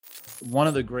one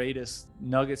of the greatest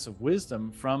nuggets of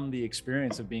wisdom from the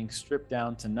experience of being stripped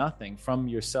down to nothing, from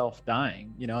yourself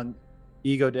dying. And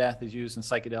ego death is used in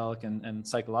psychedelic and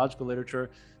psychological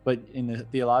literature, but in the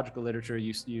theological literature,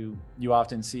 you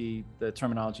often see the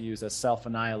terminology used as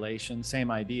self-annihilation.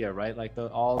 Same idea, right? Like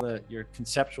your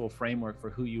conceptual framework for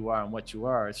who you are and what you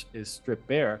are is stripped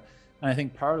bare. And I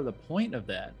think part of the point of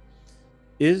that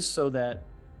is so that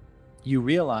you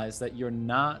realize that you're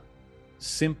not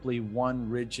simply one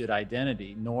rigid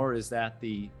identity, nor is that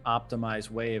the optimized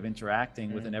way of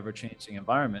interacting with an ever-changing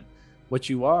environment. What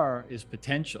you are is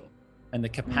potential and the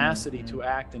capacity to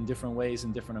act in different ways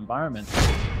in different environments.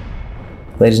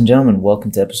 Ladies and gentlemen, welcome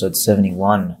to episode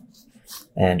 71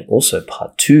 and also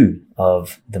part 2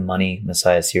 of the Money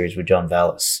Messiah series with John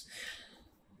Vallis.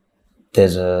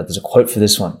 There's a quote for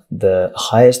this one: "The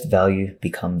highest value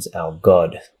becomes our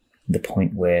God, the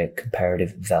point where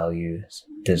comparative values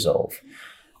dissolve."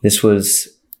 This was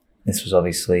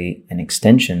obviously an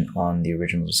extension on the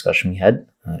original discussion we had.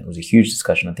 It was a huge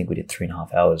discussion. I think we did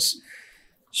 3.5 hours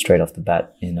straight off the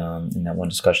bat in that one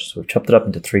discussion. So we've chopped it up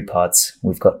into 3 parts.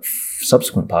 We've got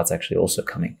subsequent parts actually also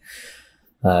coming.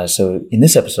 So in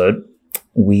this episode,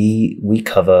 we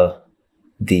cover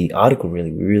the article. We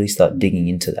really start digging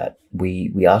into that.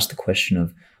 We ask the question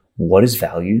of what is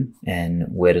value and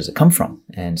where does it come from?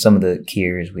 And some of the key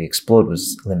areas we explored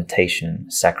was limitation,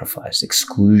 sacrifice,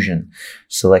 exclusion,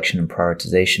 selection, and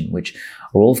prioritization, which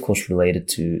are all, of course, related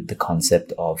to the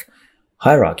concept of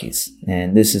hierarchies.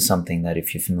 And this is something that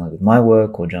if you're familiar with my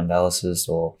work or John Vallis's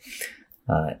or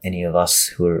any of us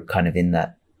who are kind of in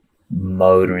that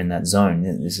mode or in that zone,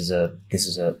 this is a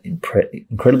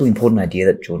incredibly important idea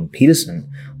that Jordan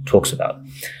Peterson talks about.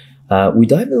 We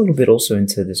dived a little bit also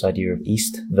into this idea of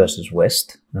East versus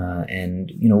West,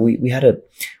 and we had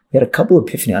a couple of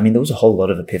epiphanies. I mean, there was a whole lot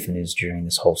of epiphanies during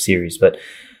this whole series, but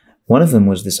one of them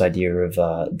was this idea of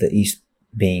the East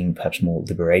being perhaps more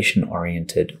liberation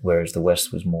oriented, whereas the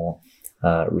West was more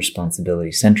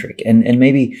responsibility centric, and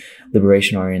maybe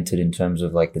liberation oriented in terms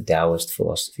of like the Taoist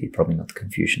philosophy, probably not the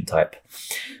Confucian type.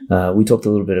 We talked a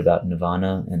little bit about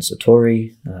Nirvana and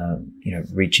Satori,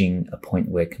 reaching a point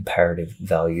where comparative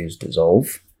values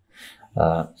dissolve.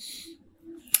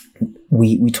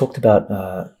 We talked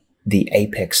about the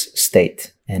apex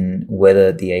state and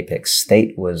whether the apex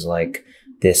state was like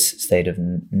this state of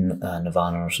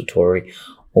Nirvana or Satori,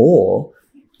 or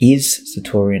is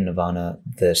Satori and Nirvana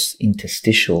this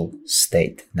interstitial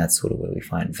state? And that's sort of where we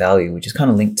find value, which is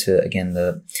kind of linked to, again,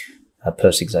 the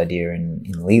Pirsig's idea in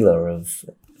Leela of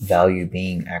value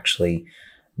being actually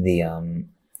the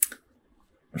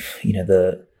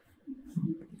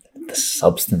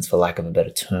substance, for lack of a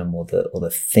better term, or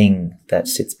the thing that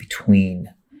sits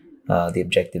between the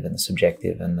objective and the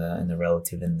subjective and the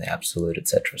relative and the absolute,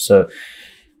 etc. So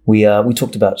we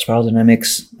talked about spiral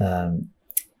dynamics.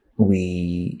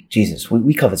 We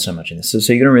covered so much in this. So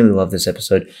you're going to really love this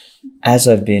episode. As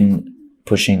I've been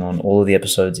pushing on all of the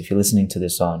episodes, if you're listening to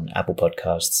this on Apple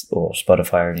Podcasts or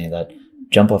Spotify or any of that,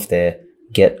 jump off there,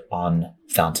 get on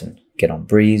Fountain, get on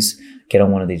Breeze, get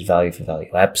on one of these value for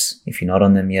value apps. If you're not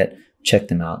on them yet, check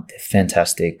them out. They're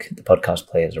fantastic. The podcast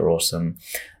players are awesome.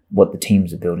 What the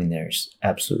teams are building there is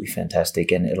absolutely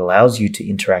fantastic. And it allows you to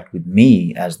interact with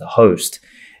me as the host.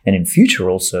 And in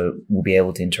future also, we'll be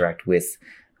able to interact with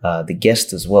the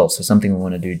guest as well. So something we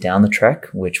want to do down the track,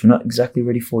 which we're not exactly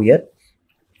ready for yet.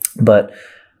 But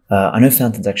I know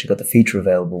Fountain's actually got the feature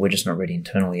available. We're just not ready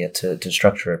internally yet to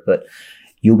structure it. But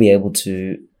you'll be able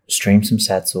to stream some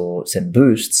sats or send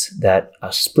boosts that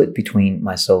are split between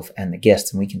myself and the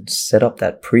guests. And we can set up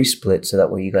that pre-split so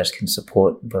that way you guys can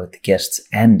support both the guests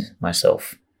and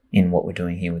myself in what we're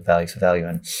doing here with Value for Value.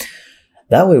 And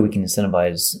that way we can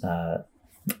incentivize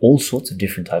all sorts of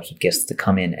different types of guests to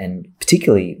come in. And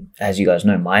particularly, as you guys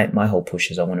know, my whole push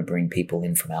is I want to bring people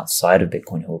in from outside of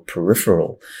Bitcoin who are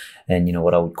peripheral and,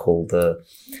 what I would call the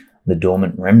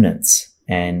dormant remnants,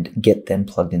 and get them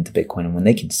plugged into Bitcoin. And when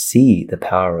they can see the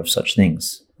power of such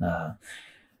things,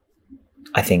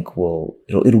 I think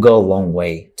it'll go a long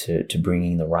way to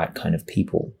bringing the right kind of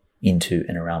people into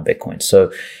and around Bitcoin.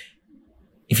 So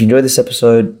if you enjoy this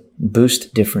episode,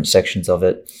 boost different sections of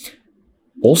it.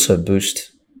 Also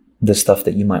boost the stuff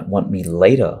that you might want me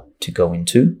later to go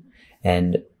into,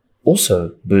 and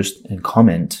also boost and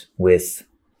comment with,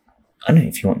 I don't know,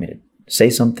 if you want me to say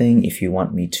something, if you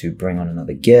want me to bring on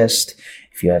another guest,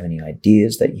 if you have any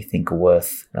ideas that you think are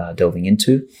worth delving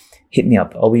into, hit me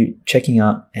up. I'll be checking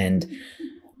out and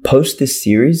post this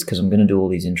series because I'm going to do all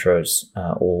these intros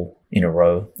all in a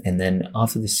row. And then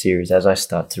after this series, as I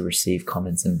start to receive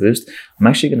comments and boosts, I'm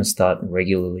actually going to start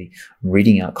regularly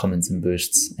reading out comments and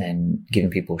boosts and giving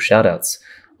people shout outs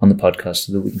on the podcast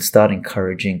so that we can start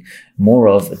encouraging more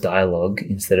of a dialogue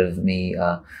instead of me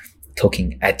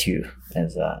talking at you,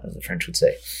 as the French would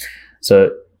say.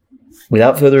 So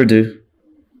without further ado,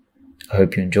 I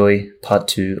hope you enjoy part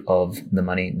 2 of the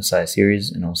Money Messiah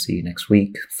series, and I'll see you next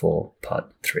week for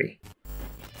part 3.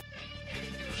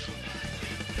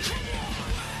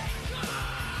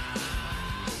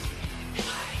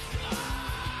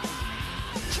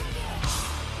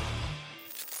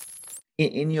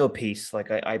 In your piece,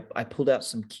 like I pulled out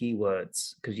some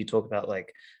keywords because you talk about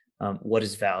like what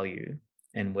is value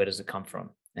and where does it come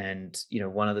from, and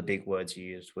one of the big words you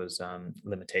used was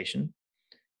limitation.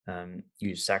 You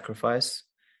use sacrifice,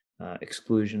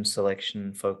 exclusion,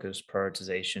 selection, focus,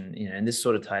 prioritization. And this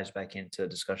sort of ties back into a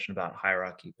discussion about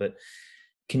hierarchy. But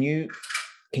can you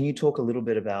talk a little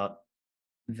bit about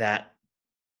that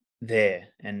there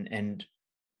and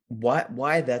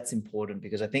why that's important?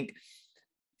 Because I think,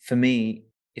 for me,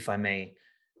 if I may,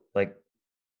 like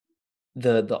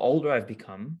the older I've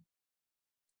become,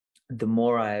 the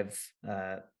more I've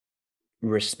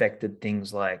respected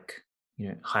things like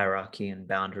hierarchy and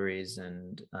boundaries,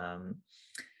 and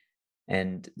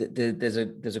there's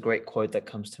a great quote that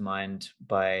comes to mind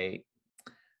by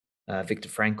Viktor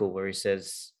Frankl, where he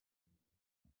says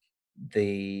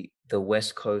the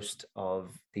West Coast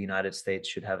of the United States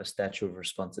should have a statue of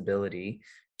responsibility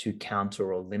to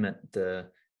counter or limit the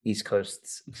East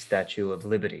Coast's statue of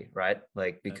liberty, right?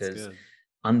 Like, because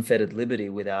unfettered liberty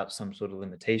without some sort of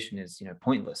limitation is,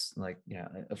 pointless. Like,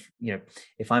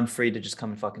 if I'm free to just come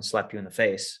and fucking slap you in the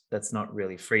face, that's not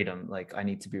really freedom. Like, I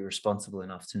need to be responsible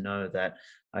enough to know that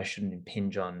I shouldn't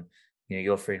impinge on,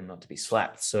 your freedom not to be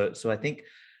slapped. So I think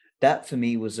that for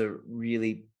me was a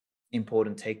really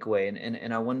important takeaway.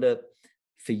 And I wonder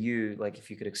for you, like,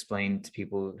 if you could explain to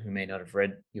people who may not have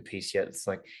read your piece yet, it's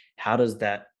like, how does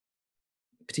that,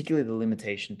 particularly the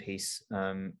limitation piece,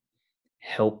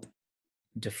 help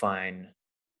define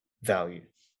value?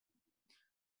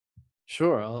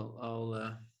 Sure,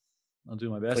 I'll do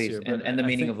my best. Please. Here, but and the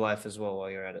meaning of life as well while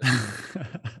you're at it.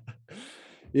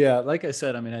 Yeah, like I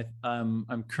said, I mean,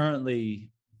 I'm currently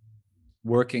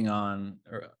working on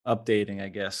or updating, I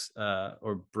guess,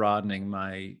 or broadening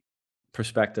my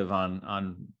perspective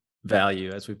on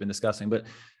value, as we've been discussing. But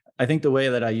I think the way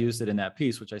that I used it in that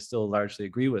piece, which I still largely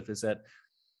agree with, is that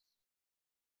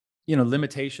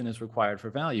limitation is required for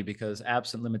value, because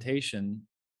absent limitation,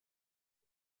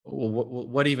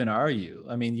 what even are you?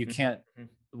 I mean, you can't.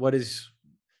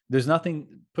 There's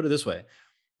nothing. Put it this way: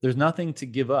 there's nothing to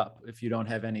give up if you don't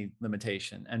have any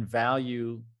limitation, and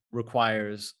value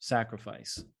requires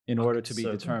sacrifice in order to be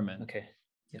determined. Okay.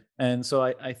 Yeah. And so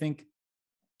I think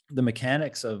the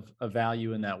mechanics of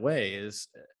value in that way is,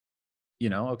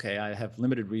 okay, I have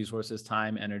limited resources,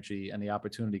 time, energy, and the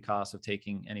opportunity cost of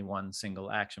taking any one single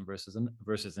action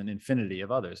versus an infinity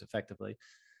of others, effectively.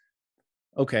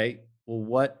 Okay,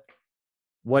 well,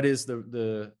 what is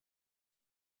the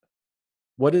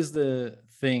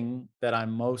thing that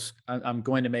I'm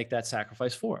going to make that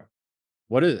sacrifice for?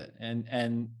 What is it?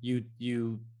 And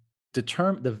you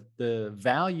determine the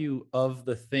value of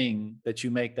the thing that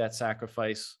you make that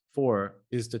sacrifice for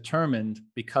is determined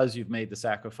because you've made the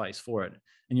sacrifice for it,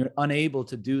 and you're unable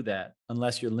to do that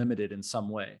unless you're limited in some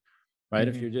way, right?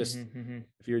 If you're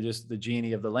just the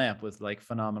genie of the lamp with like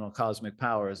phenomenal cosmic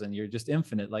powers and you're just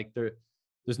infinite, like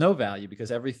there's no value, because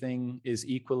everything is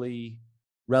equally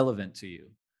relevant to you.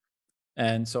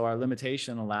 And so our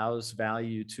limitation allows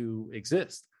value to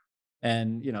exist.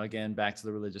 And, again, back to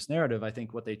the religious narrative, I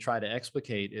think what they try to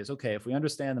explicate is, okay, if we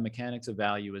understand the mechanics of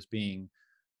value as being,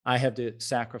 I have to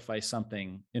sacrifice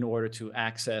something in order to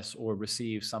access or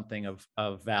receive something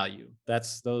of value.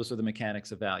 Those are the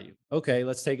mechanics of value. Okay,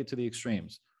 let's take it to the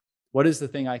extremes. What is the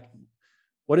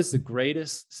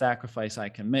greatest sacrifice I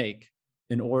can make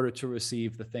in order to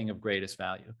receive the thing of greatest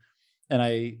value? And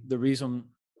I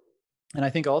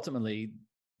think ultimately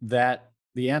that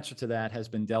the answer to that has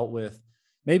been dealt with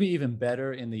maybe even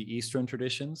better in the Eastern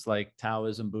traditions like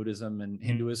Taoism, Buddhism, and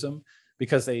Hinduism,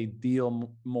 because they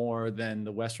deal more than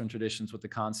the Western traditions with the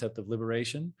concept of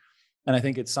liberation. And I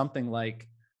think it's something like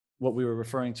what we were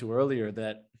referring to earlier,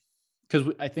 that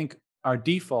because I think our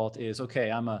default is,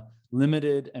 okay, I'm a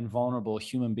limited and vulnerable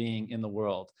human being in the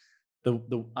world.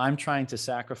 I'm trying to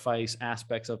sacrifice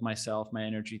aspects of myself, my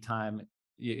energy, time,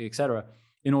 et cetera,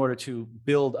 in order to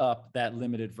build up that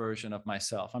limited version of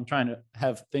myself. I'm trying to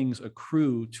have things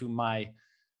accrue to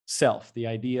myself, the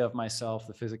idea of myself,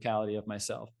 the physicality of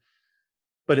myself.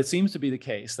 But it seems to be the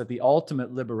case that the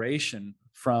ultimate liberation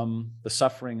from the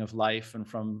suffering of life and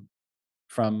from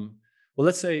well,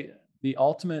 let's say the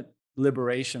ultimate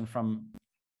liberation from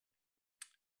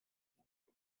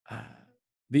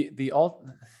the all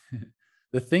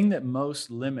the thing that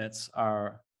most limits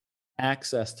our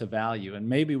access to value, and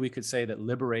maybe we could say that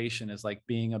liberation is like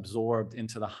being absorbed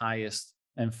into the highest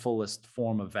and fullest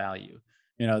form of value.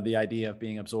 You know, the idea of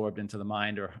being absorbed into the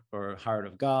mind or heart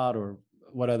of God, or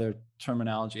what other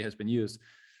terminology has been used,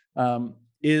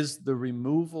 is the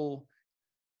removal,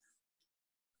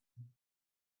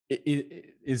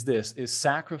 is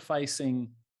sacrificing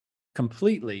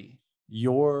completely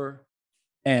your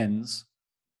ends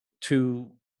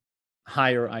to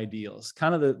higher ideals,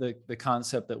 kind of the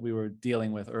concept that we were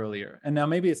dealing with earlier. And now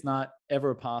maybe it's not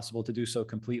ever possible to do so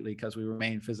completely because we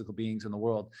remain physical beings in the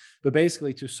world, but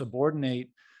basically to subordinate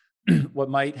what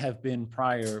might have been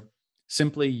prior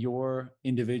simply your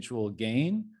individual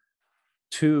gain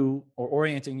to, or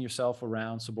orienting yourself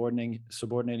around,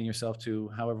 subordinating yourself to,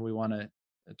 however we want to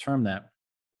term that,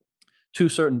 to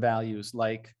certain values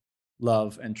like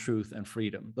love and truth and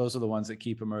freedom. Those are the ones that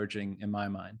keep emerging in my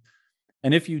mind.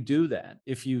 And if you do that,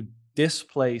 if you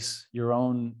displace your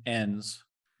own ends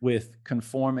with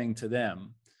conforming to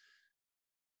them,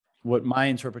 what my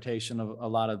interpretation of a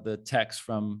lot of the texts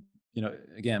from,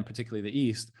 again, particularly the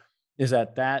East, is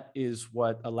that is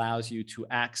what allows you to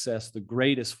access the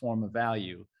greatest form of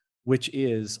value, which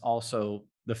is also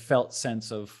the felt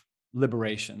sense of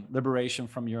liberation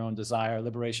from your own desire,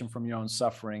 liberation from your own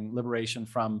suffering, liberation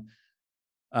from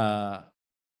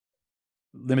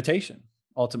limitation,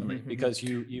 ultimately, because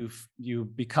you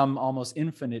become almost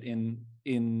infinite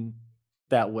in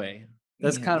that way.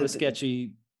 That's kind of a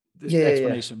sketchy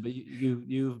explanation, but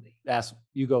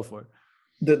you go for it.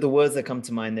 The words that come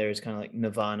to mind there is kind of like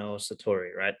nirvana or satori,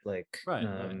 right? Like, right.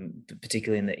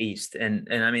 Particularly in the East, and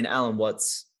I mean, Alan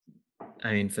Watts,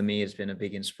 for me, has been a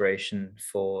big inspiration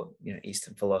for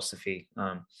Eastern philosophy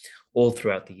all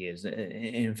throughout the years.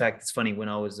 In fact, it's funny, when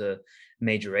I was a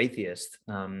major atheist,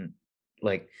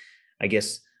 I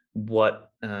guess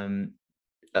what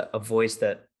a voice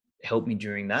that helped me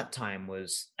during that time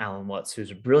was Alan Watts, who's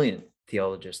a brilliant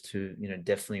theologist who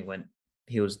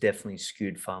he was definitely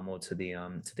skewed far more to the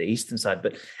Eastern side.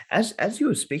 But as you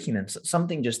were speaking, then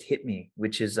something just hit me,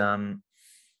 which is the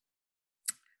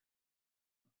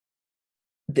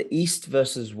East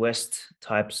versus West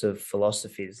types of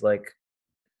philosophies. Like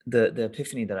the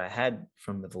epiphany that I had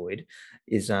from the Void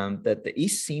is that the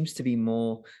East seems to be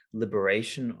more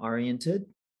liberation oriented.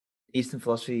 Eastern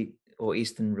philosophy or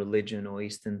Eastern religion or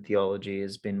Eastern theology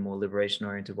has been more liberation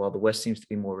oriented, while the West seems to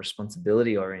be more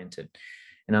responsibility oriented.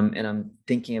 And I'm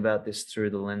thinking about this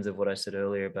through the lens of what I said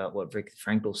earlier about what Viktor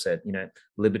Frankl said,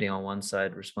 liberty on one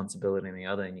side, responsibility on the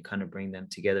other, and you kind of bring them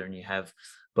together and you have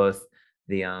both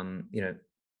the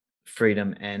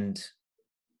freedom and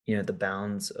the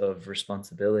bounds of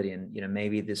responsibility. And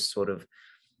maybe this sort of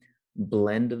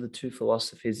blend of the two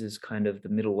philosophies is kind of the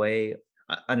middle way.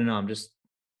 I don't know, I'm just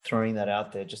throwing that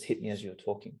out there. It just hit me as you were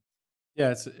talking. Yeah,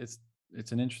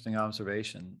 it's an interesting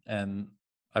observation, and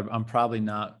I'm probably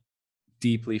not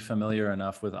deeply familiar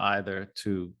enough with either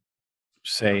to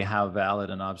say how valid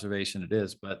an observation it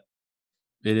is, but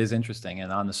it is interesting.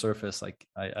 And on the surface, like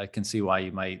I can see why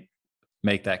you might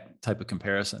make that type of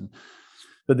comparison.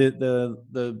 But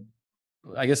the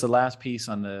I guess the last piece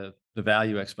on the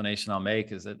value explanation I'll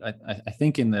make is that I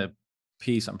think in the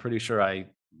piece, I'm pretty sure I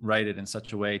write it in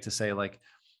such a way to say, like,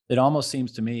 it almost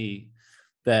seems to me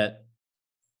that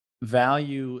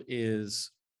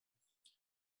values,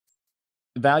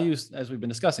 as we've been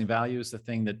discussing, value is the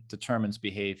thing that determines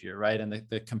behavior, right? And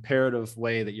the comparative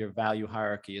way that your value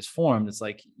hierarchy is formed, it's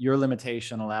like your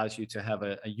limitation allows you to have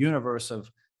a universe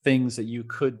of things that you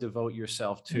could devote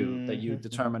yourself to, that you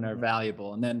determine are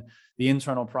valuable. And then the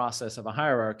internal process of a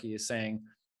hierarchy is saying,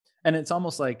 and it's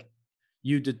almost like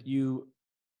you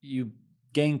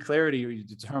gain clarity, or you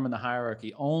determine the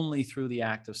hierarchy only through the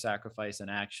act of sacrifice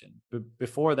and action. But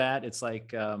before that, it's like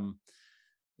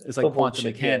quantum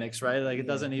mechanics, right? Like it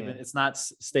doesn't even, it's not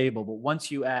stable. But once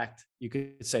you act, you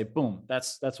could say, boom,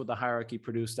 that's what the hierarchy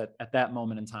produced at that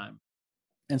moment in time.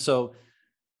 And so,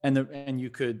 and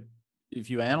you could, if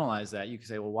you analyze that, you could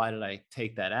say, well, why did I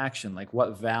take that action? Like,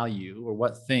 what value or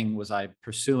what thing was I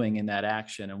pursuing in that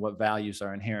action, and what values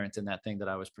are inherent in that thing that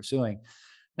I was pursuing?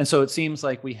 And so it seems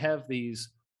like we have these,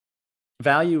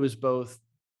 value is both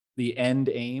the end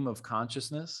aim of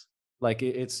consciousness, like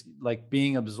it's like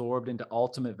being absorbed into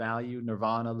ultimate value,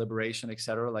 nirvana, liberation,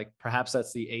 etc. Like perhaps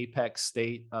that's the apex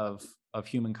state of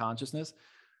human consciousness.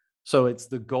 So it's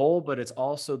the goal, but it's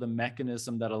also the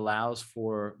mechanism that allows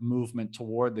for movement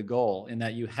toward the goal, in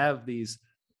that you have these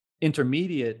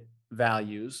intermediate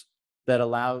values that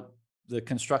allow the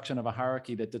construction of a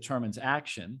hierarchy that determines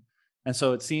action. And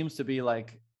so it seems to be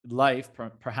like life,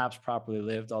 perhaps properly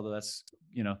lived, although that's,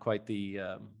 quite the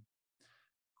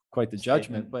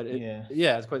judgment, Statement. but Yeah.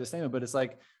 yeah, it's quite the statement, but it's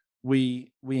like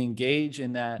we engage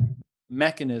in that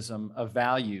mechanism of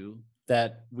value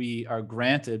that we are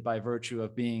granted by virtue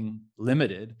of being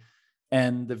limited.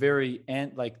 And the very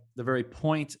end, like the very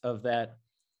point of that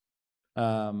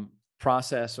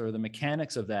process, or the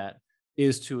mechanics of that,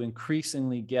 is to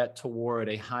increasingly get toward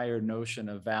a higher notion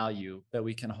of value that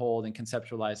we can hold and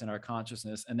conceptualize in our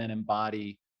consciousness and then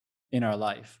embody in our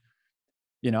life.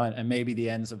 And maybe the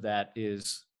ends of that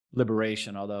is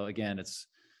liberation, although again, it's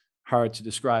hard to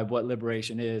describe what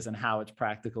liberation is and how it's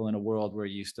practical in a world where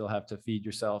you still have to feed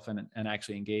yourself and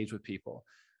actually engage with people.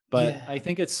 But Yeah. I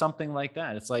think it's something like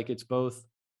that. It's like it's both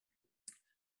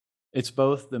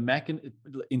the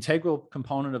integral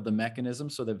component of the mechanism,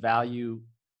 so that value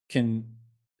can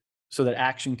so that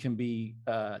action can be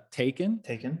taken,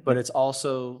 but it's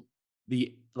also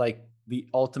the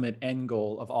ultimate end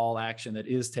goal of all action that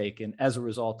is taken as a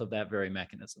result of that very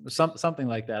mechanism. Something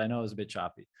like that. I know it was a bit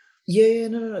choppy. Yeah,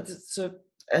 no. So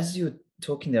as you were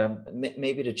talking there,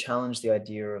 maybe to challenge the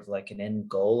idea of like an end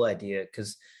goal idea,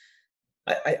 because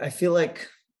I feel like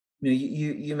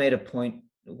you made a point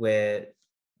where,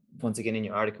 once again in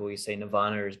your article, you say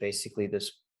nirvana is basically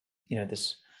this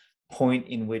point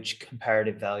in which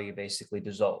comparative value basically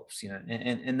dissolves,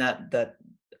 and that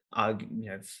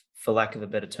for lack of a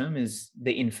better term, is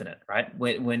the infinite, right?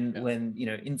 When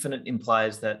infinite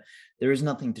implies that there is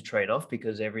nothing to trade off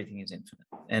because everything is infinite.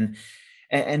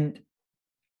 And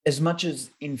as much as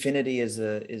infinity is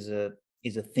a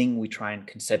thing we try and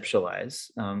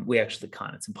conceptualize, we actually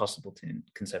can't. It's impossible to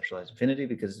conceptualize infinity,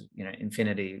 because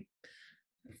infinity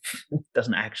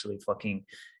doesn't actually fucking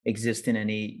exist in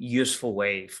any useful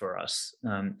way for us.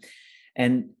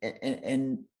 And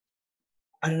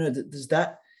I don't know, does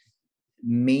that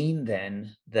mean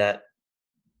then that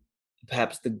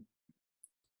perhaps the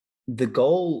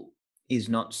goal is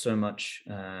not so much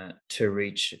to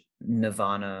reach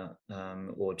nirvana,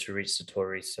 or to reach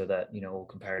satori, so that all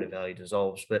comparative value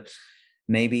dissolves, but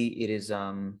maybe it is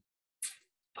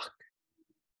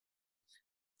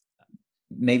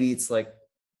maybe it's like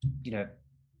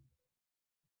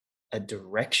a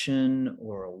direction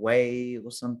or a way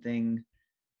or something.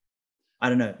 I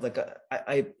don't know. Like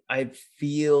I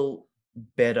feel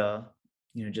better,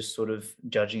 just sort of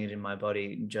judging it in my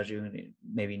body, judging it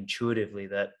maybe intuitively,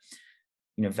 that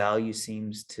value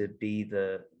seems to be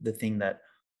the thing that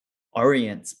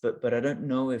orients. But I don't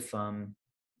know if I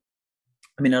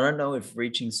don't know if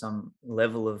reaching some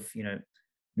level of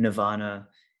nirvana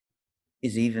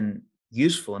is even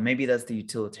useful. And maybe that's the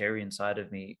utilitarian side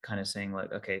of me kind of saying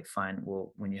like, okay, fine,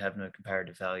 well, when you have no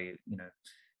comparative value,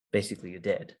 basically you're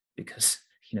dead, because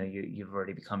you've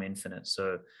already become infinite.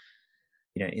 So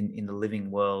in the living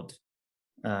world,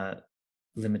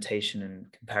 limitation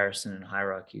and comparison and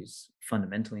hierarchy is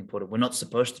fundamentally important. We're not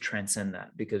supposed to transcend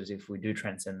that, because if we do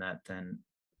transcend that, then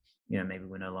maybe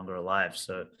we're no longer alive.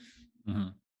 So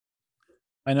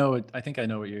I think I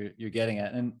know what you're getting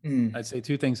at, and I'd say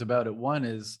two things about it. One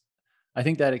is, I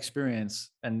think that experience,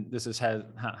 and this is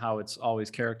how it's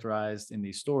always characterized in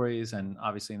these stories, and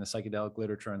obviously in the psychedelic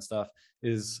literature and stuff,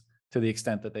 is to the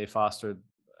extent that they fostered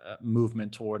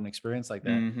movement toward an experience like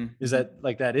that, is that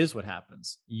like that is what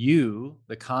happens.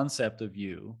 The concept of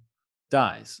you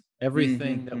dies.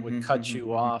 Everything that would cut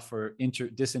you off or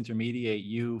disintermediate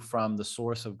you from the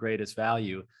source of greatest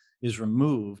value is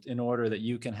removed in order that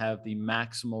you can have the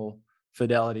maximal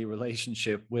fidelity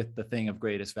relationship with the thing of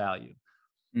greatest value.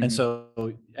 And so,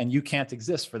 and you can't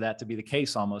exist for that to be the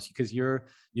case, almost, because your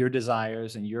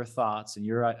desires and your thoughts and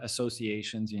your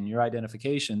associations and your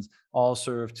identifications all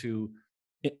serve to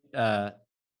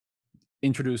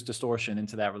introduce distortion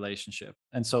into that relationship.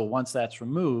 And so once that's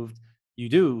removed, you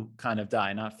do kind of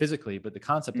die, not physically, but the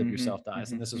concept of yourself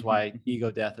dies. And this is why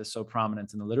ego death is so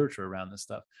prominent in the literature around this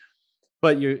stuff.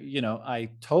 But I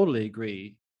totally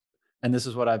agree. And this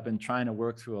is what I've been trying to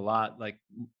work through a lot, like,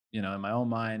 in my own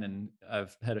mind. And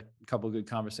I've had a couple of good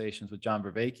conversations with John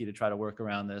Vervaeke to try to work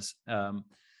around this.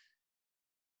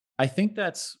 I think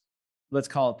that's, let's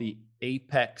call it the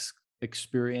apex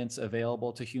experience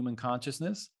available to human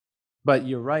consciousness. But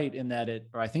you're right in that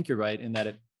I think you're right in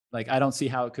that like, I don't see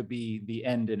how it could be the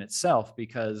end in itself,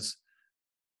 because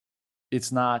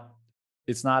it's not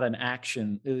an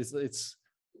action. It's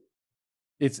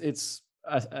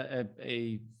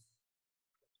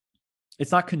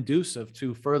not conducive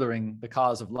to furthering the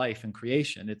cause of life and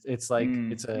creation. It's like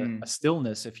it's a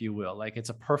stillness, if you will. Like, it's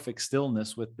a perfect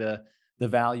stillness with the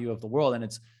value of the world, and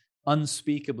it's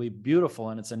unspeakably beautiful,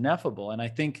 and it's ineffable. And I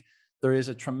think there is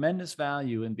a tremendous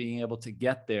value in being able to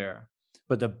get there.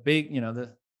 But the big,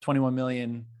 21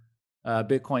 million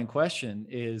Bitcoin question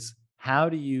is, how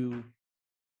do you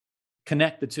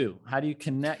connect the two? How do you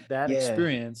connect that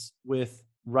experience with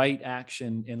right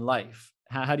action in life?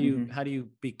 How do you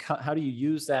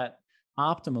use that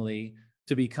optimally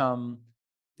to become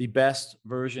the best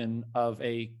version of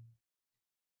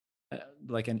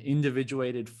like an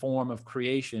individuated form of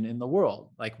creation in the world?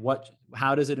 Like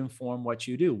how does it inform what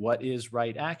you do? What is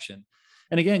right action?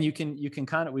 And again, you can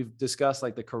kind of, we've discussed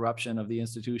like the corruption of the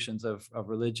institutions of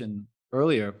religion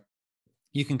earlier.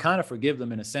 You can kind of forgive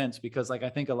them in a sense, because like, I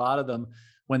think a lot of them,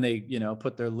 when they,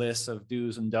 put their lists of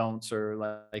do's and don'ts, or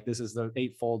like this is the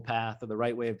eightfold path or the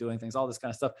right way of doing things, all this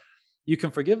kind of stuff, you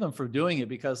can forgive them for doing it,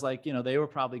 because like, they were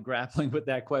probably grappling with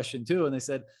that question too. And they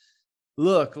said,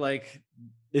 look, like,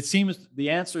 it seems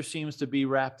the answer seems to be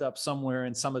wrapped up somewhere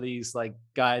in some of these like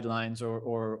guidelines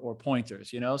or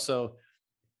pointers, so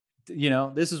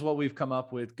this is what we've come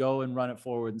up with. Go and run it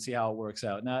forward and see how it works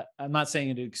out. Now, I'm not saying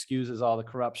it excuses all the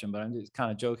corruption, but I'm just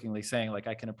kind of jokingly saying, like,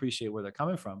 I can appreciate where they're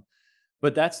coming from.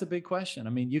 But that's the big question. I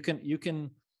mean, you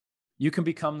can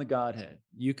become the Godhead.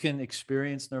 You can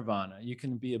experience nirvana. You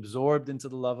can be absorbed into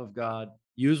the love of God.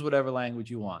 Use whatever language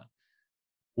you want.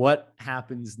 What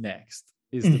happens next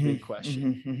is the big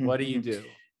question. What do you do?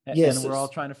 Yes, and we're all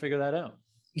trying to figure that out.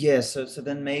 Yeah. So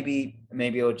then maybe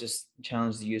I'll just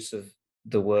challenge the use of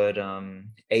the word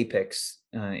apex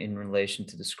in relation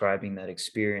to describing that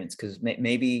experience, because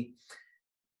maybe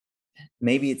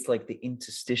it's like the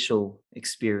interstitial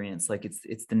experience, like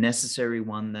it's the necessary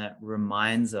one that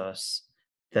reminds us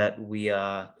that we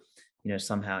are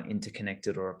somehow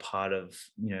interconnected or a part of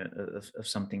of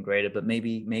something greater. But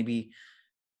maybe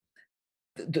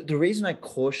the reason I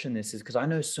caution this is because I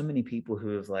know so many people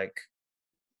who have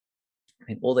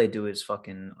all they do is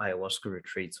fucking ayahuasca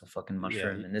retreats or fucking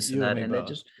mushroom and this and that, and they're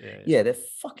just they're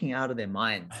fucking out of their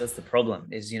minds. That's the problem.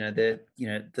 Is they've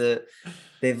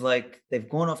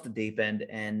gone off the deep end,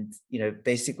 and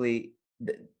basically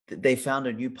they found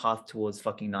a new path towards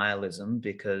fucking nihilism,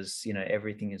 because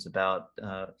everything is about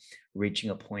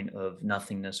reaching a point of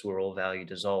nothingness where all value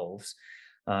dissolves.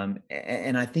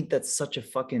 And I think that's such a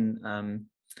fucking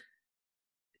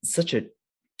such a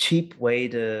cheap way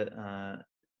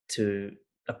to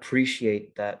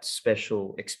appreciate that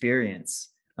special experience.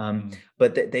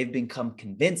 But they've become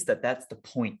convinced that that's the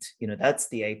point, that's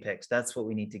the apex, that's what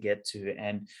we need to get to.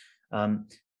 And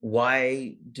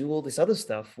why do all this other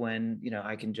stuff when,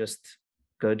 I can just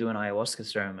go do an ayahuasca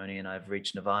ceremony and I've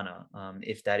reached nirvana,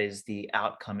 if that is the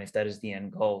outcome, if that is the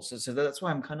end goal. So that's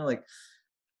why I'm kind of like,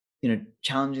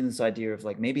 challenging this idea of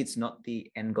like, maybe it's not the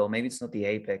end goal, maybe it's not the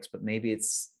apex, but maybe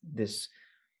it's this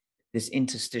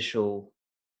interstitial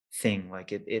thing.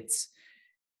 Like it's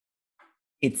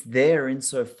there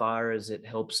insofar as it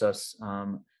helps us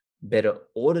better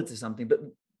order to something. But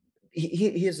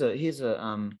here's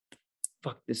a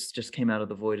fuck, this just came out of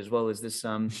the void as well. Is this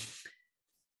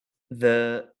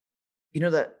the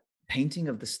that painting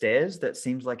of the stairs that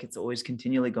seems like it's always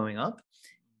continually going up?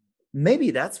 Maybe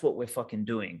that's what we're fucking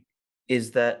doing,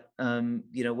 is that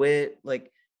we're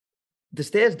like, the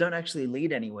stairs don't actually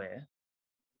lead anywhere,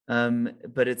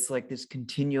 but it's like this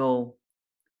continual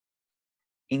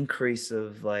increase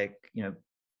of like,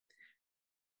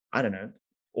 I don't know,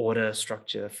 order,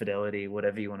 structure, fidelity,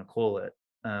 whatever you want to call it.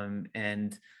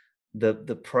 And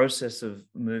the process of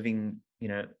moving,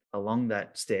 along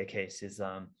that staircase is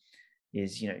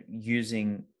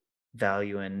using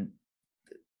value. And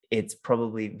it's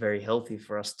probably very healthy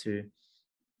for us to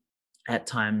at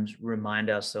times remind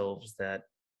ourselves that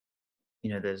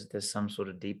there's some sort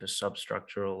of deeper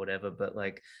substructure or whatever. But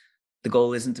like, the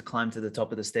goal isn't to climb to the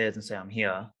top of the stairs and say, I'm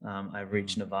here, I've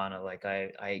reached nirvana, like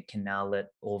I can now let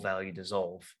all value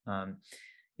dissolve.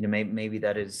 Maybe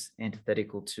that is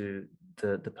antithetical to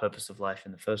the purpose of life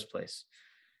in the first place.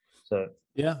 So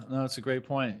yeah, no, it's a great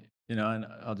point. And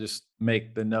I'll just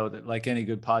make the note that, like any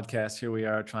good podcast, here we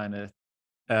are trying to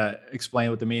explain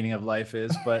what the meaning of life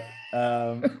is, but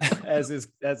as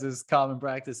is common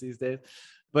practice these days.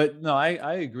 But no,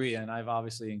 I agree. And I've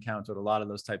obviously encountered a lot of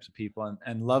those types of people,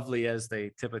 and lovely as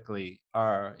they typically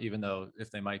are, even though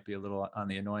if they might be a little on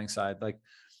the annoying side, like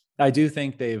I do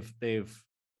think they've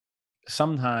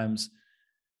sometimes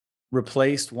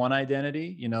replaced one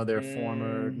identity, their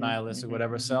former nihilist or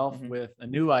whatever self, with a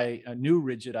new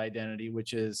rigid identity,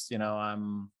 which is,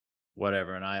 I'm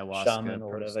whatever, an ayahuasca shaman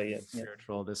or person, whatever,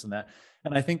 spiritual, this and that.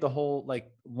 And I think the whole,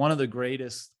 like, one of the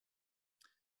greatest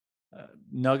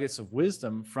nuggets of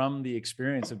wisdom from the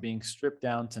experience of being stripped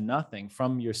down to nothing,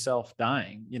 from yourself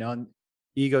dying, and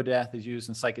ego death is used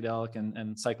in psychedelic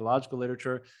and psychological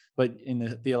literature, but in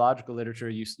the theological literature,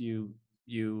 you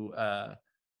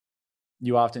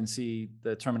you often see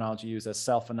the terminology used as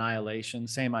self-annihilation.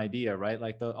 Same idea, right?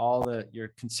 Like your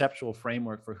conceptual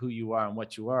framework for who you are and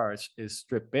what you are is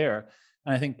stripped bare.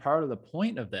 And I think part of the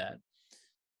point of that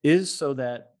is so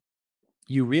that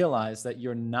you realize that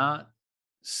you're not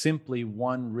simply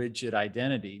one rigid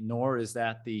identity, nor is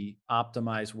that the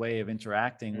optimized way of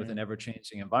interacting with an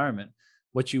ever-changing environment.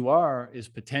 What you are is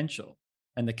potential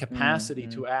and the capacity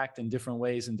to act in different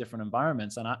ways in different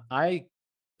environments. And I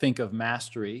think of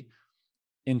mastery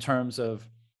in terms of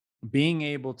being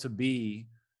able to be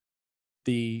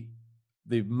the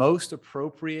most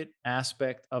appropriate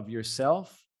aspect of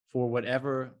yourself for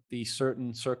whatever the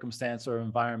certain circumstance or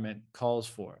environment calls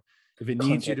for. If it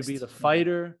needs you to be the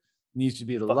fighter, needs you to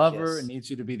be the lover, it needs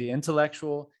you to be the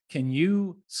intellectual, can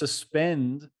you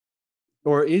suspend,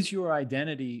 or is your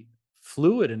identity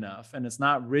fluid enough and it's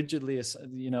not rigidly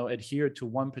adhered to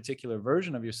one particular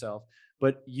version of yourself,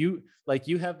 but you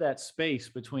have that space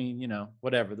between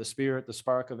whatever, the spirit, the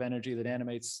spark of energy that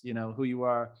animates who you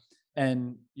are,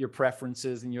 and your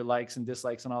preferences and your likes and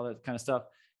dislikes and all that kind of stuff.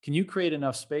 Can you create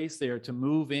enough space there to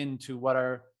move into what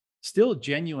are still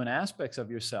genuine aspects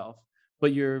of yourself,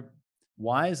 but you're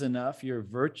wise enough, you're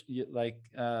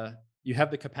you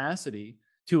have the capacity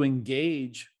to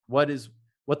engage what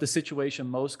the situation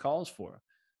most calls for.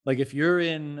 Like if you're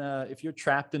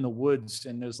trapped in the woods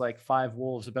and there's like 5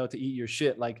 wolves about to eat your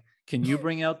shit, like, can you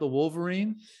bring out the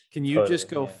Wolverine? Can you just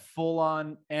go full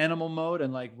on animal mode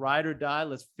and like ride or die?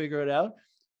 Let's figure it out.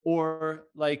 Or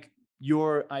like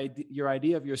your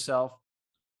idea of yourself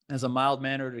as a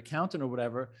mild-mannered accountant or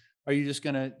whatever, are you just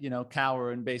going to,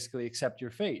 cower and basically accept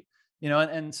your fate?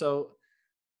 And so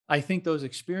I think those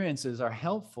experiences are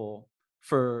helpful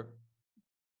for,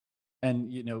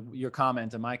 and your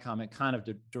comment and my comment kind of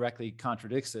directly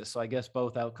contradicts this. So I guess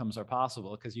both outcomes are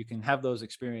possible, because you can have those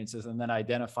experiences and then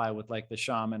identify with like the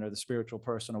shaman or the spiritual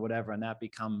person or whatever, and that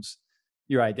becomes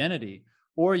your identity.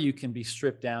 Or you can be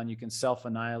stripped down, you can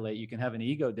self-annihilate, you can have an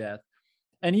ego death.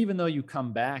 And even though you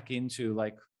come back into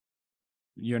like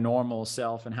your normal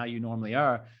self and how you normally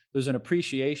are, there's an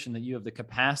appreciation that you have the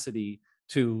capacity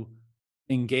to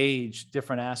engage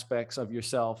different aspects of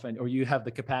yourself, or you have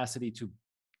the capacity to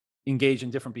engage in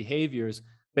different behaviors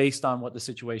based on what the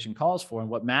situation calls for. And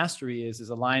what mastery is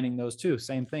aligning those two.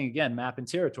 Same thing again, map and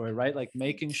territory, right? Like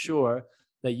making sure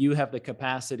that you have the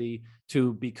capacity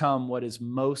to become what is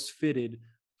most fitted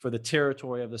for the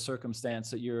territory of the circumstance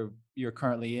that you're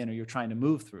currently in or you're trying to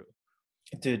move through.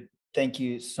 Dude, thank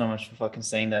you so much for fucking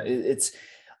saying that.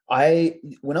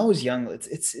 When I was young,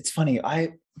 it's funny.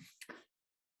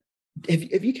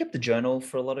 Have you kept a journal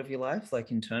for a lot of your life,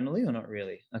 like internally, or not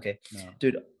really? Okay. No.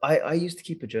 Dude, I used to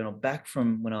keep a journal back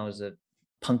from when I was a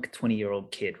punk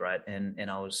 20-year-old kid, right? And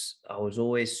I was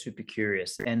always super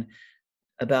curious. And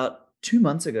about 2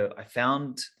 months ago, I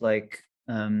found like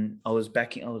I was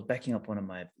backing up one of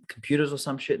my computers or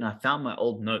some shit, and I found my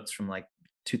old notes from like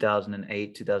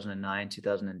 2008, 2009,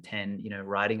 2010,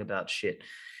 writing about shit.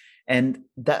 And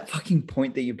that fucking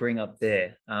point that you bring up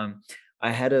there,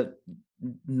 I had a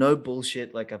no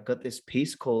bullshit, like I've got this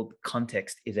piece called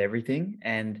Context is Everything,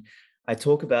 and I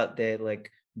talk about there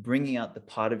like bringing out the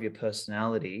part of your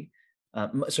personality.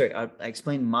 I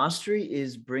explained mastery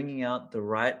is bringing out the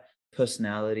right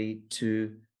personality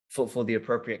for the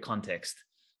appropriate context.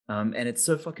 And it's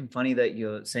so fucking funny that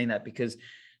you're saying that, because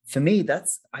for me,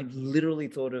 I literally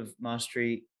thought of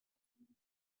mastery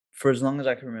for as long as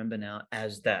I can remember now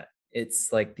as that.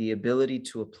 It's like the ability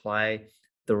to apply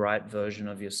the right version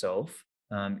of yourself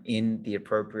in the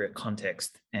appropriate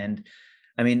context. And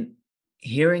I mean,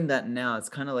 hearing that now, it's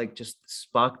kind of like just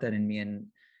sparked that in me. And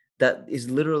that is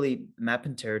literally map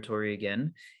and territory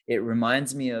again. It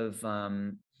reminds me of,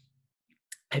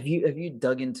 have you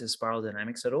dug into spiral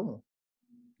dynamics at all?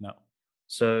 No.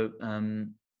 So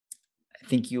I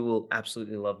think you will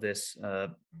absolutely love this.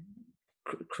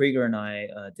 Krieger and I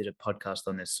did a podcast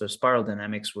on this. So spiral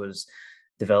dynamics was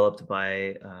developed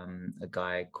by a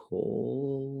guy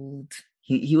called,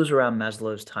 he was around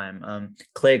Maslow's time,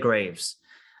 Claire Graves.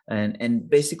 And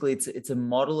basically it's a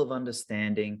model of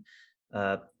understanding,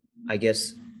 I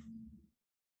guess,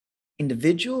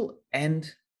 individual and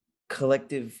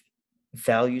collective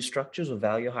value structures or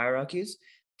value hierarchies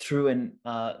through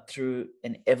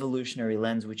an evolutionary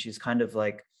lens, which is kind of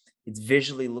like, it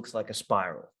visually looks like a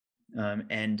spiral.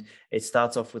 And it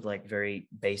starts off with like very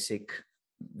basic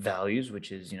values,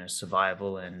 which is,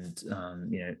 survival and,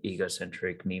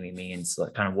 egocentric, me. And it's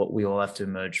like kind of what we all have to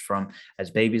emerge from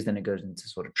as babies. Then it goes into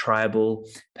sort of tribal,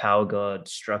 power god,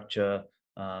 structure,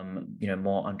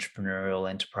 more entrepreneurial,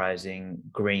 enterprising,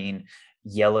 green,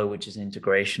 yellow, which is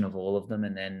integration of all of them.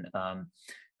 And then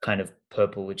kind of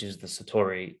purple, which is the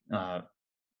Satori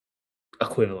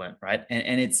equivalent, right?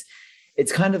 And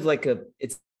it's kind of like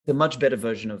it's the much better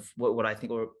version of what I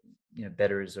think, or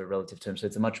better is a relative term. So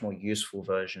it's a much more useful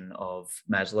version of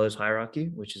Maslow's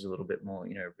hierarchy, which is a little bit more,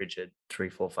 rigid, 3,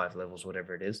 4, 5 levels,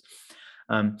 whatever it is.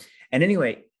 And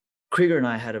anyway, Krieger and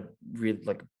I had a real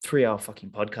 3-hour fucking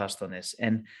podcast on this.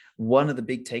 And one of the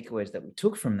big takeaways that we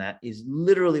took from that is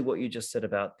literally what you just said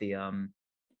about the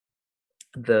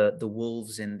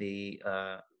wolves in the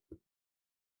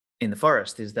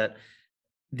forest, is that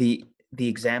the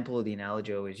example or the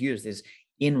analogy I always used is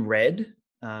in red.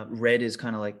 Red is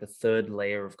kind of like the third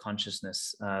layer of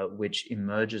consciousness, which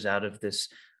emerges out of this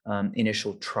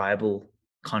initial tribal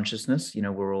consciousness.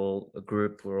 We're all a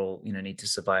group, we're all, need to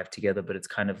survive together, but it's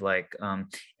kind of like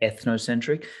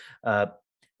ethnocentric.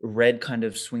 Red kind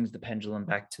of swings the pendulum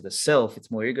back to the self.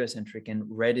 It's more egocentric, and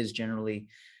red is generally,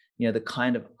 the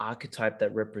kind of archetype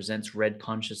that represents red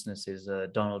consciousness is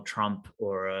Donald Trump,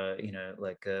 or I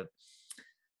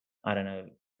don't know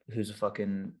who's a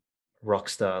fucking rock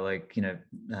star,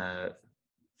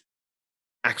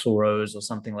 Axl Rose or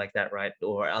something like that, right?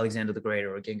 Or Alexander the Great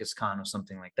or Genghis Khan or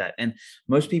something like that. And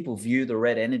most people view the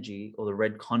red energy or the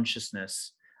red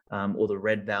consciousness or the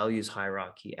red values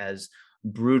hierarchy as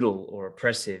brutal or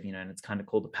oppressive, and it's kind of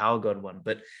called the power god one.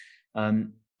 But,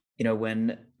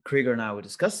 when Krieger and I were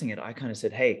discussing it, I kind of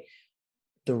said, hey,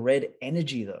 the red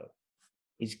energy though,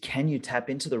 is can you tap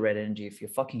into the red energy if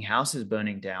your fucking house is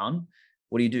burning down?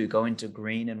 What do? Go into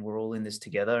green and we're all in this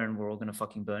together and we're all going to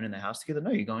fucking burn in the house together?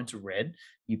 No, you go into red,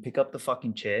 you pick up the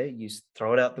fucking chair, you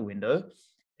throw it out the window,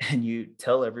 and you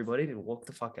tell everybody to walk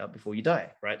the fuck out before you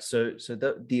die, right? So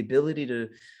the ability to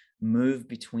move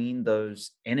between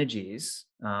those energies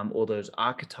or those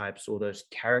archetypes or those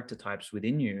character types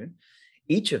within you,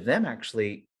 each of them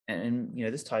actually, and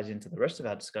this ties into the rest of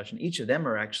our discussion, each of them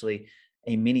are actually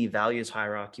a mini values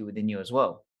hierarchy within you as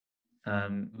well.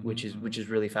 Which is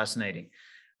really fascinating.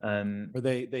 Or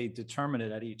they determine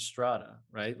it at each strata,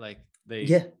 right? Like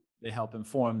they help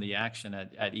inform the action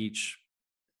at each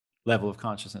level of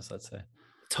consciousness, let's say.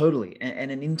 Totally.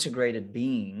 And an integrated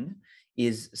being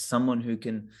is someone who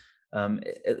can,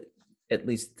 at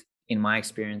least in my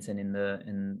experience and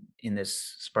in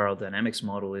this spiral dynamics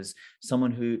model, is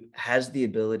someone who has the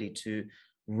ability to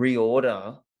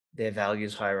reorder their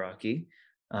values hierarchy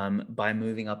by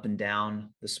moving up and down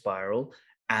the spiral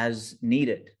as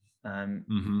needed. And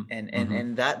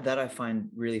that I find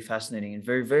really fascinating and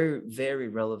very, very, very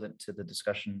relevant to the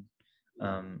discussion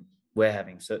we're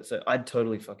having. So I'd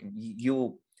totally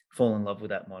you'll fall in love with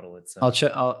that model. It's I'll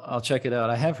check it out.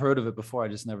 I have heard of it before. I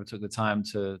just never took the time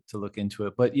to look into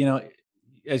it. But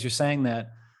as you're saying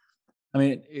that, I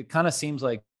mean, it kind of seems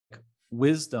like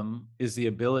wisdom is the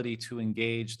ability to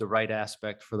engage the right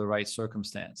aspect for the right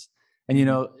circumstance. And,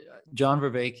 John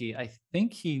Vervaeke, I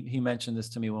think he mentioned this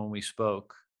to me when we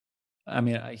spoke. I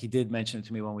mean, he did mention it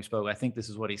to me when we spoke. I think this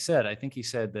is what he said. I think he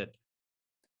said that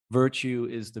virtue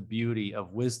is the beauty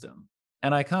of wisdom.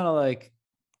 And I kind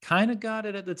of got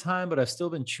it at the time, but I've still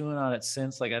been chewing on it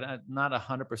since. Like, I'm not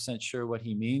 100% sure what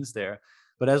he means there.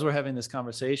 But as we're having this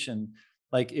conversation,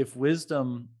 like if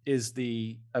wisdom is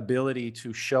the ability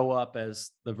to show up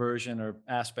as the version or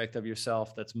aspect of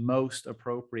yourself that's most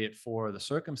appropriate for the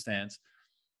circumstance,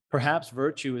 perhaps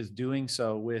virtue is doing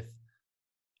so with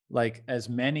like as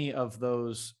many of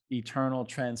those eternal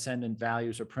transcendent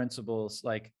values or principles,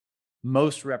 like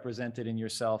most represented in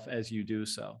yourself as you do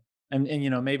so. And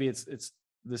maybe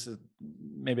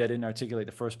maybe I didn't articulate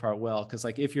the first part well, because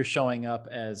like if you're showing up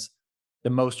as the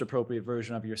most appropriate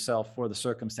version of yourself for the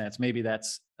circumstance, maybe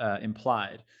that's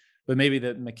implied. But maybe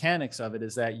the mechanics of it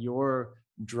is that you're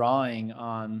drawing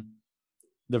on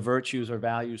the virtues or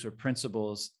values or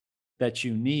principles that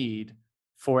you need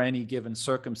for any given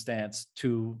circumstance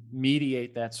to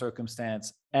mediate that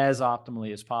circumstance as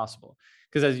optimally as possible.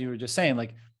 Because as you were just saying,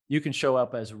 like you can show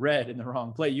up as red in the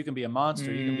wrong place. You can be a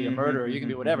monster, you can be a murderer, you can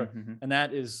be whatever. And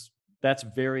that's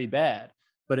very bad.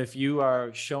 But if you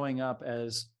are showing up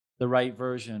as the right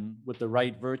version with the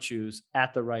right virtues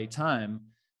at the right time,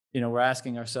 we're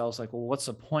asking ourselves like, well, what's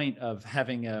the point of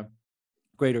having a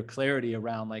greater clarity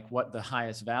around like what the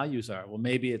highest values are? Well,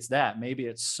 maybe it's that. Maybe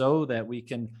it's so that we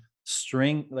can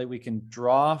we can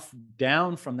draw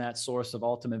down from that source of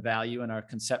ultimate value and our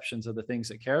conceptions of the things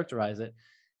that characterize it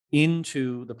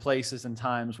into the places and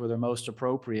times where they're most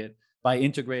appropriate by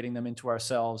integrating them into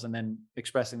ourselves and then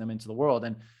expressing them into the world.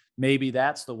 And maybe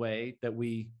that's the way that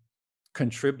we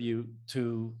contribute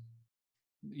to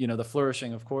the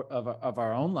flourishing of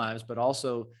our own lives, but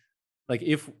also like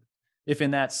if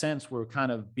in that sense we're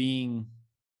kind of being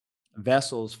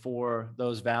vessels for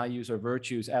those values or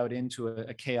virtues out into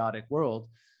a chaotic world.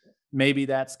 Maybe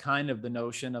that's kind of the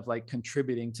notion of like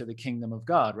contributing to the kingdom of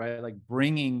God, right? Like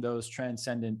bringing those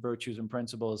transcendent virtues and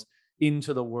principles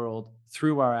into the world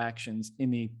through our actions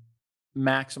in the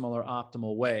maximal or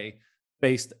optimal way,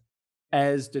 based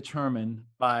as determined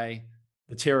by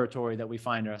the territory that we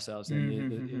find ourselves in,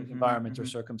 the environment or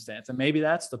circumstance. And maybe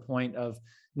that's the point of,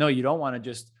 no, you don't want to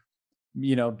just,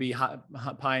 be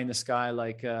pie in the sky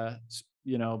like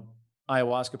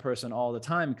ayahuasca person all the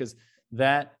time, because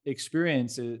that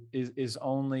experience is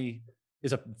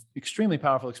a extremely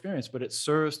powerful experience, but it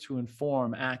serves to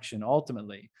inform action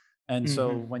ultimately. And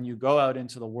so when you go out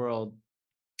into the world,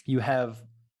 you have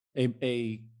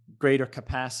a greater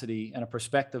capacity and a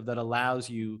perspective that allows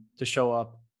you to show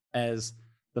up as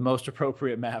the most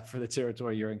appropriate map for the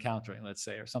territory you're encountering, let's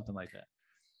say, or something like that.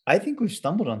 I think we've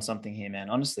stumbled on something here, man,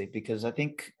 honestly, because I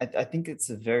think it's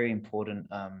a very important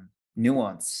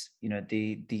nuance,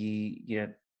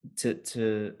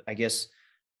 to I guess,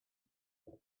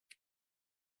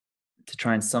 to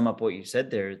try and sum up what you said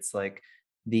there. It's like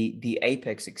the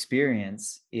apex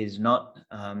experience is not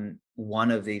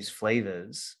one of these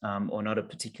flavors, or not a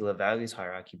particular values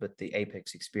hierarchy, but the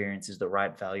apex experience is the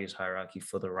right values hierarchy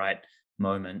for the right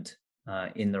moment,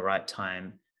 in the right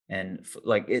time. And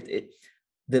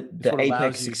the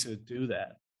apex you to do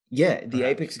that. Yeah, the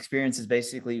apex experience is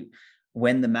basically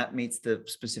when the map meets the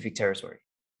specific territory.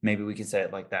 Maybe we can say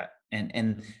it like that.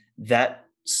 And that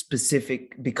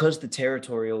specific, because the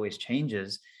territory always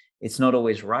changes, it's not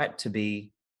always right to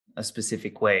be a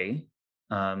specific way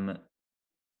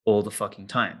all the fucking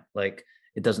time. Like,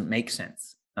 it doesn't make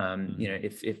sense.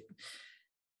 If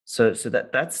so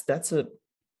that's a.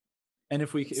 And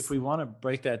if we want to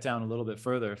break that down a little bit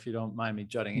further, if you don't mind me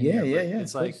jutting in here, yeah,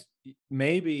 it's like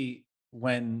maybe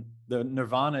when the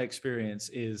nirvana experience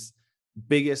is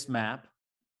biggest map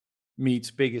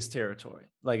meets biggest territory,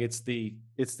 like it's the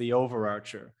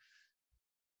overarcher,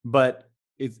 but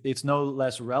it's no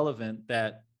less relevant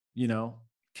that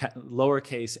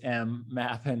lowercase m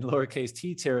map and lowercase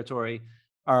t territory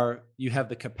you have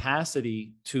the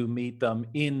capacity to meet them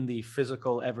in the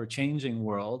physical ever-changing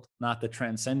world, not the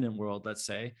transcendent world, let's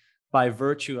say, by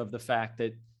virtue of the fact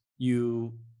that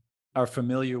you are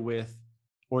familiar with,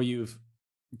 or you've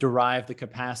derived the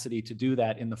capacity to do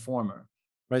that in the former,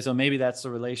 right? So maybe that's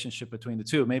the relationship between the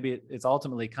two. Maybe it's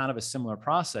ultimately kind of a similar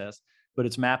process, but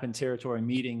it's map and territory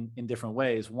meeting in different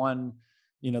ways. One,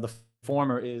 the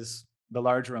former is the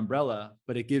larger umbrella,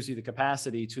 but it gives you the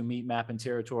capacity to meet map and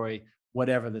territory,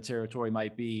 whatever the territory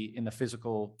might be in the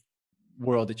physical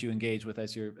world that you engage with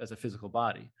as a physical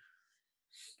body.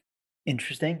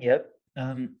 Interesting. Yep.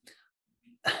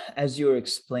 As you were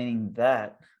explaining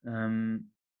that,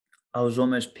 I was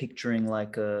almost picturing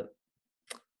like a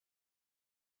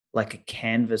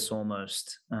canvas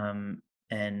almost, and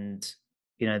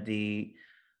the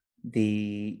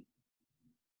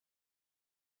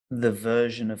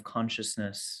version of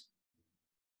consciousness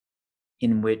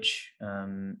in which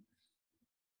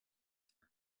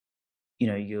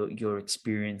you're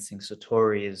experiencing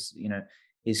Satori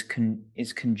is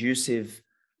conducive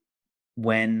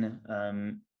when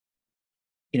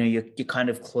you're kind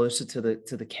of closer to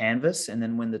the canvas, and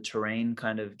then when the terrain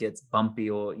kind of gets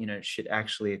bumpy, or shit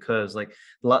actually occurs, like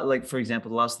for example,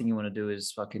 the last thing you want to do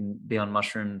is fucking be on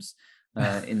mushrooms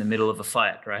in the middle of a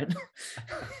fight, right?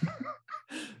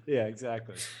 Yeah,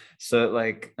 exactly. So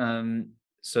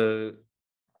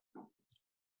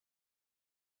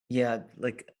yeah,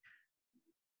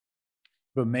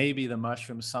 but maybe the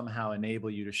mushrooms somehow enable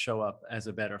you to show up as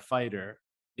a better fighter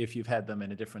if you've had them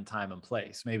in a different time and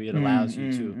place. Maybe it allows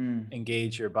you to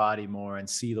engage your body more and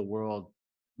see the world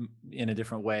in a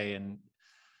different way. And,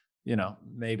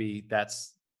 maybe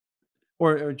that's,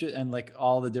 and like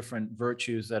all the different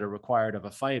virtues that are required of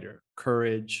a fighter,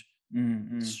 courage,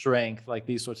 strength, like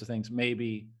these sorts of things.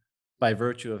 Maybe by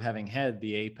virtue of having had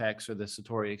the apex or the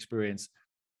Satori experience,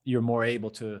 you're more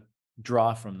able to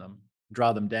draw them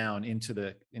down into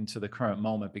the current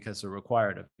moment because they're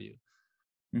required of you.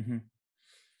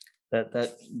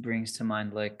 That brings to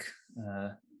mind like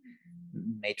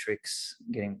Matrix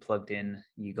getting plugged in.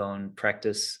 You go and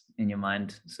practice in your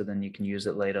mind, so then you can use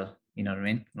it later. You know what I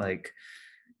mean? Like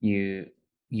you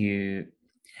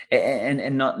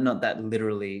and not that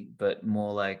literally, but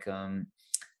more like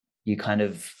you kind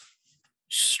of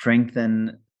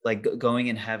strengthen, like going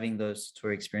and having those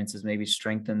Satori experiences maybe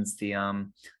strengthens the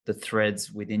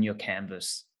threads within your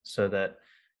canvas, so that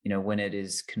when it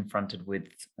is confronted with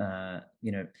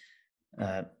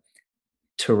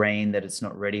terrain that it's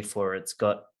not ready for, it's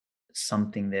got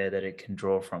something there that it can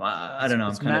draw from. I don't know.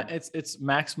 I'm kind of it's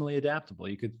maximally adaptable.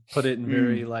 You could put it in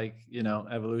very like, you know,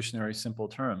 evolutionary simple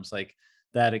terms. Like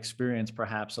that experience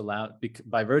perhaps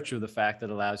by virtue of the fact that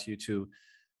it allows you to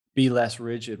be less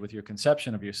rigid with your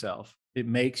conception of yourself, it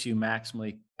makes you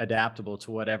maximally adaptable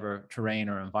to whatever terrain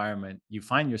or environment you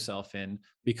find yourself in,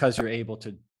 because you're able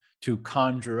to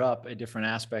conjure up a different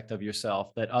aspect of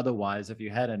yourself that otherwise, if you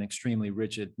had an extremely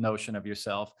rigid notion of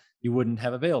yourself, you wouldn't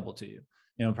have available to you.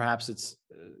 You know, perhaps it's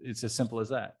as simple as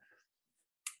that.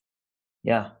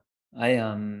 Yeah.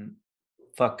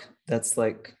 Fuck, that's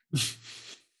like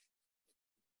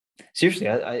seriously,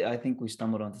 I think we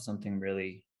stumbled onto something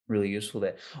really, really useful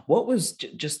there. What was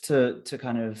just to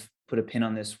kind of put a pin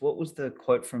on this, what was the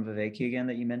quote from Viveki again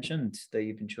that you mentioned that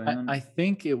you've been chewing on? I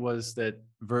think it was that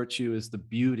virtue is the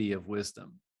beauty of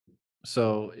wisdom.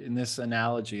 So in this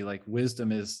analogy, like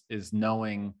wisdom is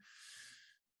knowing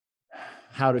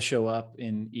how to show up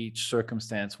in each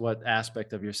circumstance, what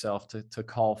aspect of yourself to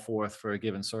call forth for a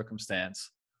given circumstance.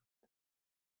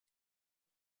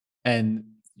 And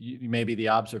maybe the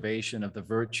observation of the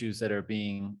virtues that are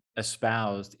being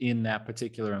espoused in that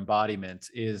particular embodiment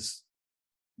is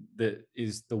the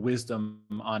wisdom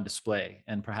on display,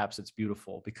 and perhaps it's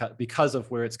beautiful because of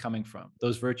where it's coming from.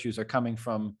 Those virtues are coming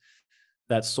from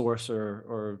that source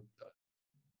or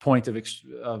point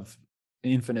of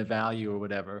infinite value or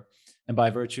whatever, and by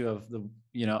virtue of the,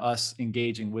 you know, us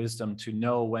engaging wisdom to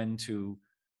know when to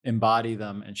embody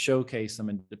them and showcase them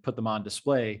and to put them on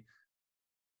display,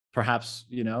 perhaps,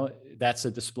 you know, that's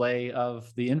a display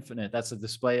of the infinite, that's a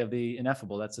display of the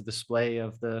ineffable, that's a display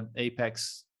of the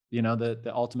apex, you know, the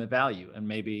ultimate value, and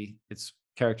maybe it's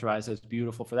characterized as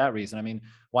beautiful for that reason. I mean,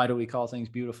 why do we call things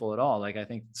beautiful at all? Like, I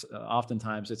think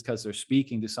oftentimes it's because they're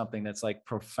speaking to something that's like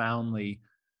profoundly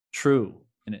true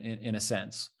in a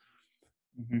sense.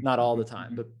 Not all the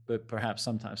time, but perhaps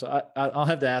sometimes. So I'll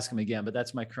have to ask him again, but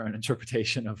that's my current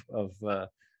interpretation of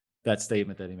that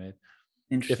statement that he made.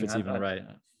 Interesting. If it's even right.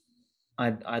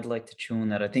 I'd like to chew on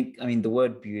that. I mean, the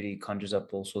word beauty conjures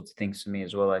up all sorts of things for me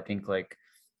as well. I think like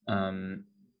I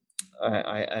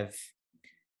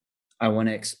want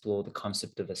to explore the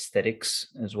concept of aesthetics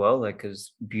as well, like,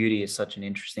 because beauty is such an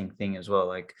interesting thing as well.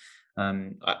 Like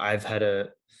I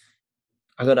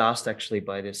got asked actually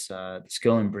by this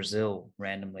girl in Brazil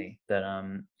randomly that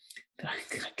that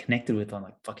I connected with on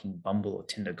like fucking Bumble or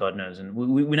Tinder, God knows. And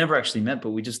we never actually met,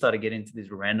 but we just started getting into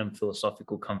these random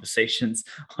philosophical conversations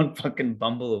on fucking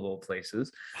Bumble of all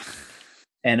places.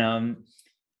 And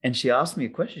she asked me a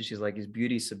question. She's like, is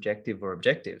beauty subjective or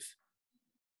objective?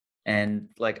 And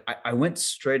like I went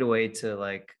straight away to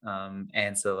like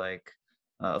answer like,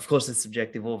 of course it's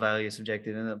subjective, all value is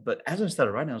subjective. But as I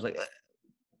started writing, I was like,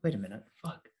 wait a minute,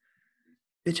 fuck.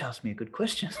 Bitch asked me a good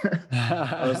question.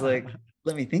 I was like,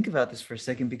 let me think about this for a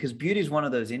second, because beauty is one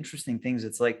of those interesting things.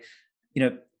 It's like, you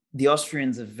know, the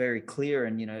Austrians are very clear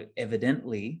and, you know,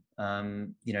 evidently,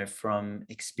 you know, from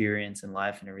experience and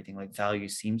life and everything, like value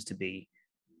seems to be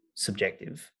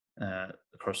subjective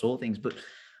across all things. But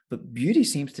beauty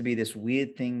seems to be this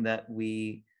weird thing that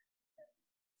we,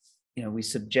 you know, we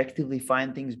subjectively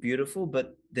find things beautiful,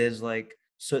 but there's like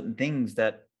certain things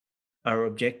that are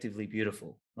objectively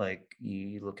beautiful. Like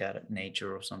you look at it,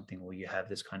 nature or something, or you have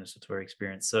this kind of satori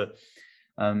experience. So,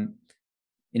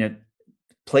 you know,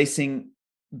 placing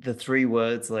the three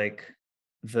words like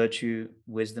virtue,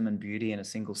 wisdom, and beauty in a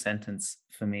single sentence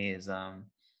for me is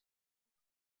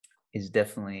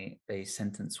definitely a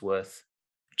sentence worth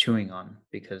chewing on,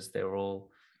 because they're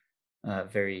all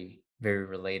very, very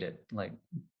related. Like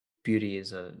beauty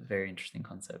is a very interesting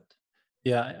concept.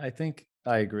 Yeah, I think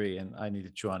I agree, and I need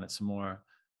to chew on it some more.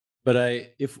 But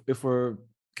if we're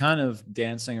kind of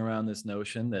dancing around this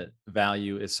notion that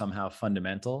value is somehow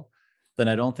fundamental, then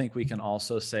I don't think we can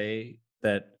also say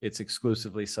that it's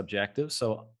exclusively subjective.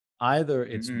 So either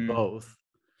it's both,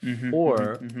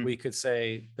 or we could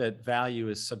say that value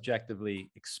is subjectively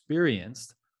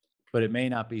experienced, but it may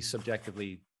not be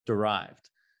subjectively derived.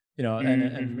 You know,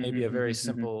 and maybe a very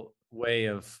simple way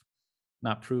of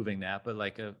not proving that, but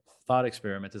like a thought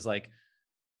experiment is like,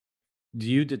 do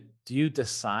you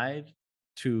decide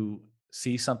to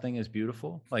see something as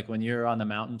beautiful? Like when you're on the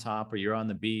mountaintop or you're on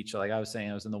the beach, or like I was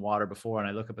saying, I was in the water before and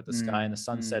I look up at the sky and the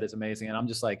sunset is amazing. And I'm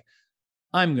just like,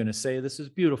 I'm going to say this is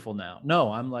beautiful now.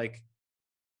 No, I'm like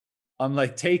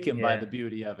taken by the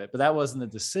beauty of it, but that wasn't the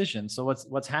decision. So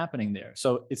what's happening there?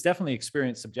 So it's definitely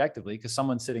experienced subjectively, because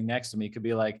someone sitting next to me could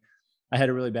be like, I had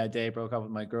a really bad day, broke up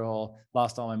with my girl,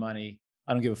 lost all my money.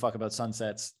 I don't give a fuck about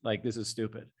sunsets. Like, this is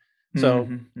stupid. So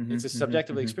it's a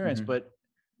subjectively experience, but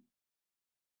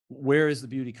where is the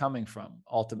beauty coming from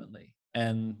ultimately?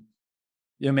 And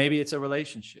maybe it's a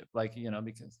relationship, like,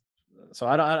 because, so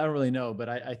I don't really know, but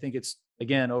I think it's,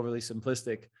 again, overly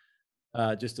simplistic,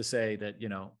 just to say that,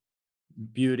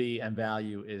 beauty and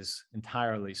value is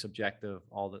entirely subjective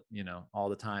all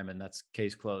the time. And that's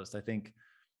case closed. I think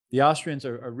the Austrians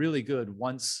are really good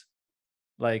once,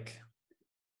 like,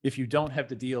 if you don't have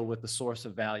to deal with the source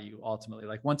of value ultimately,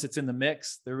 like once it's in the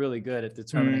mix, they're really good at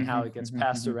determining how it gets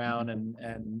passed around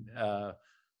and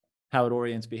how it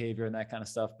orients behavior and that kind of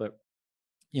stuff. But,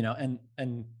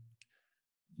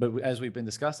 but as we've been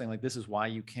discussing, like, this is why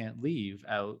you can't leave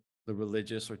out the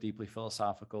religious or deeply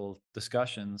philosophical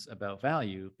discussions about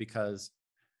value, because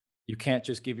you can't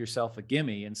just give yourself a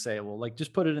gimme and say, well, like,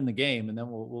 just put it in the game and then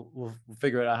we'll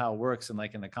figure out how it works in,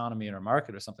 like, an economy or a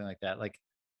market or something like that. Like,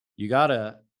 you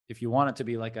gotta, if you want it to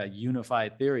be like a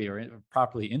unified theory or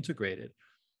properly integrated,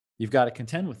 you've got to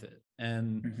contend with it.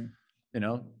 And,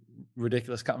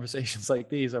 ridiculous conversations like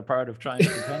these are part of trying to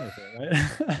contend with it,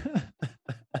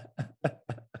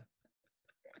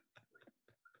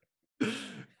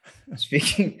 right?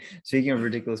 Speaking of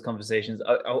ridiculous conversations,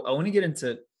 I want to get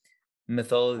into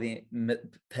mythology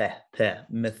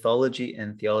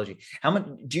and theology. How much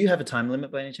do you have a time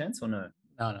limit by any chance, or no?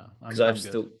 No, because I've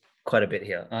still quite a bit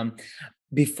here.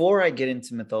 Before I get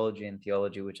into mythology and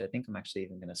theology, which I think I'm actually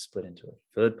even going to split into a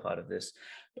third part of this,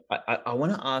 I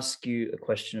want to ask you a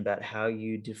question about how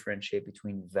you differentiate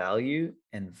between value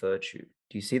and virtue.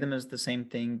 Do you see them as the same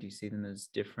thing? Do you see them as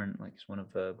different? Like, is one a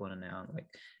verb, one a noun? Like,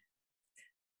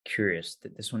 curious.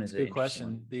 That this one is a good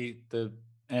question. The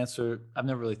answer, I've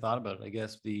never really thought about it. I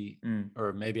guess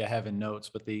or maybe I have in notes,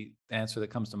 but the answer that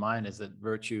comes to mind is that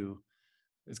virtue,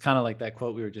 it's kind of like that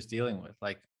quote we were just dealing with.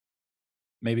 Like,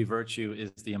 maybe virtue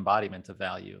is the embodiment of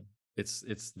value.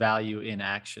 It's value in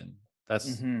action.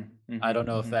 That's I don't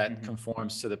know if that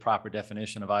conforms to the proper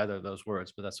definition of either of those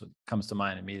words, but that's what comes to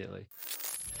mind immediately.